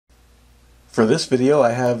For this video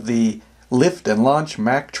I have the Lift and Launch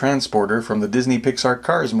Mack Transporter from the Disney Pixar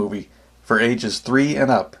Cars movie for ages 3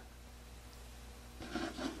 and up.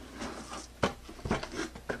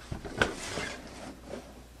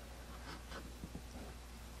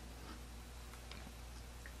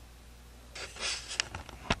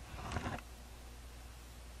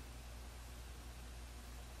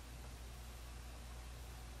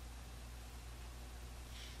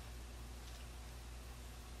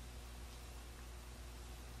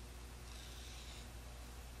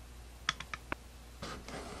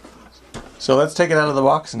 So let's take it out of the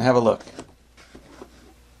box and have a look.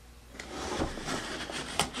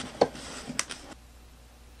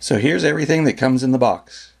 So here's everything that comes in the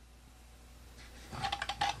box.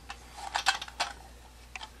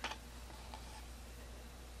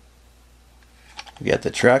 We got the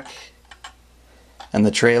truck and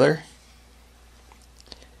the trailer.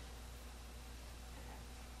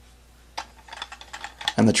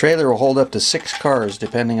 And the trailer will hold up to 6 cars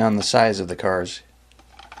depending on the size of the cars.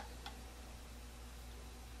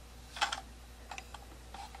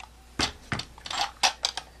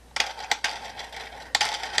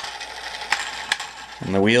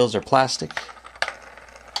 And the wheels are plastic.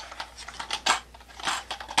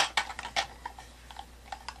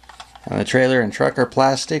 And the trailer and truck are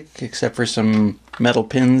plastic except for some metal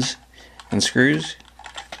pins and screws.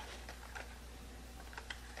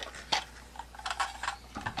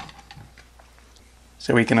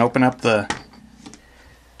 So we can open up the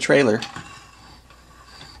trailer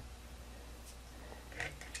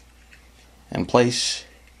and place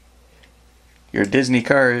your Disney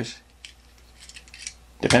cars,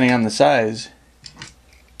 depending on the size,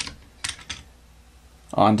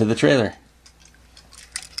 onto the trailer.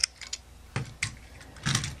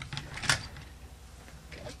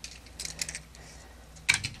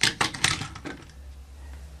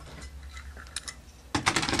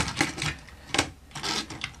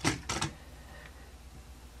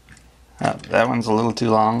 Oh, that one's a little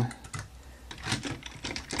too long.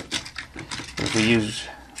 If we use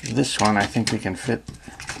this one, I think we can fit.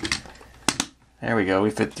 There we go, we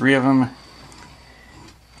fit 3 of them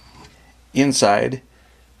inside,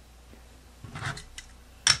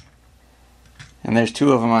 and there's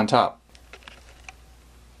 2 of them on top.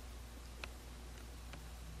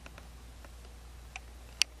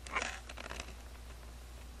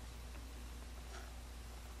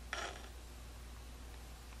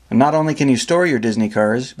 And not only can you store your Disney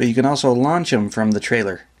cars, but you can also launch them from the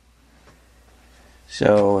trailer.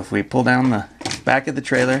 So if we pull down the back of the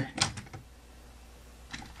trailer,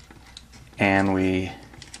 and we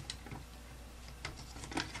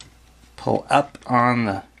pull up on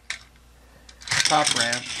the top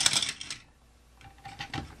ramp,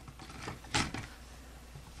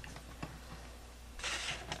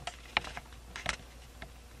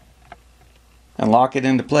 and lock it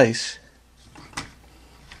into place,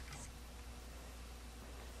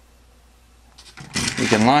 we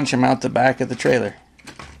can launch them out the back of the trailer.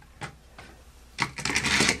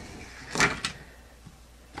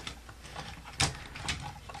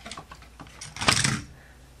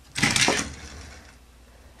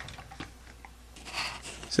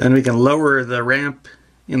 So then we can lower the ramp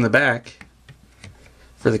in the back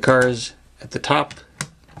for the cars at the top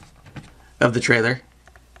of the trailer.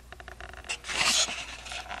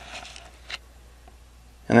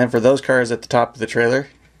 And then for those cars at the top of the trailer,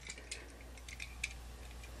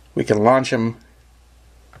 we can launch them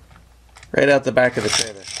right out the back of the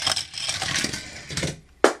trailer.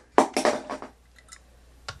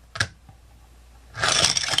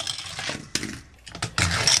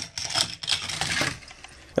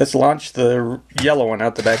 Let's launch the yellow one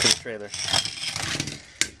out the back of the trailer.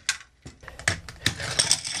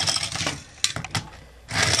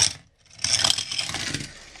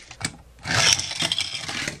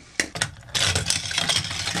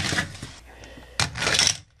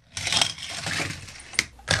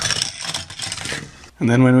 And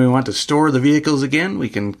then when we want to store the vehicles again, we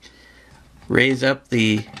can raise up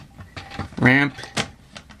the ramp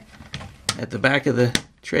at the back of the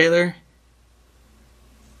trailer.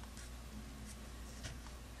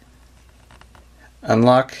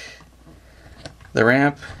 Unlock the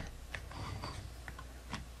ramp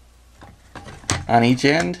on each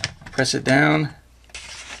end, press it down,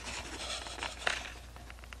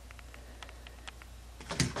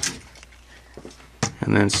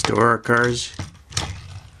 and then store our cars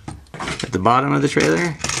at the bottom of the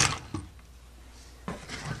trailer.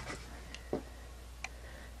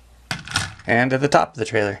 And at the top of the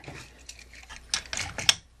trailer.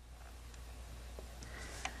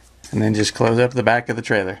 And then just close up the back of the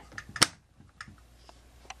trailer.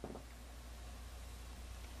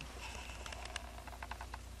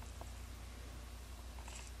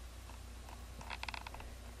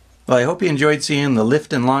 Well, I hope you enjoyed seeing the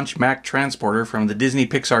lift and launch Mack transporter from the Disney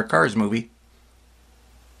Pixar Cars movie.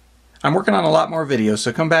 I'm working on a lot more videos,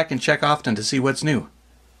 so come back and check often to see what's new.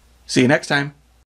 See you next time.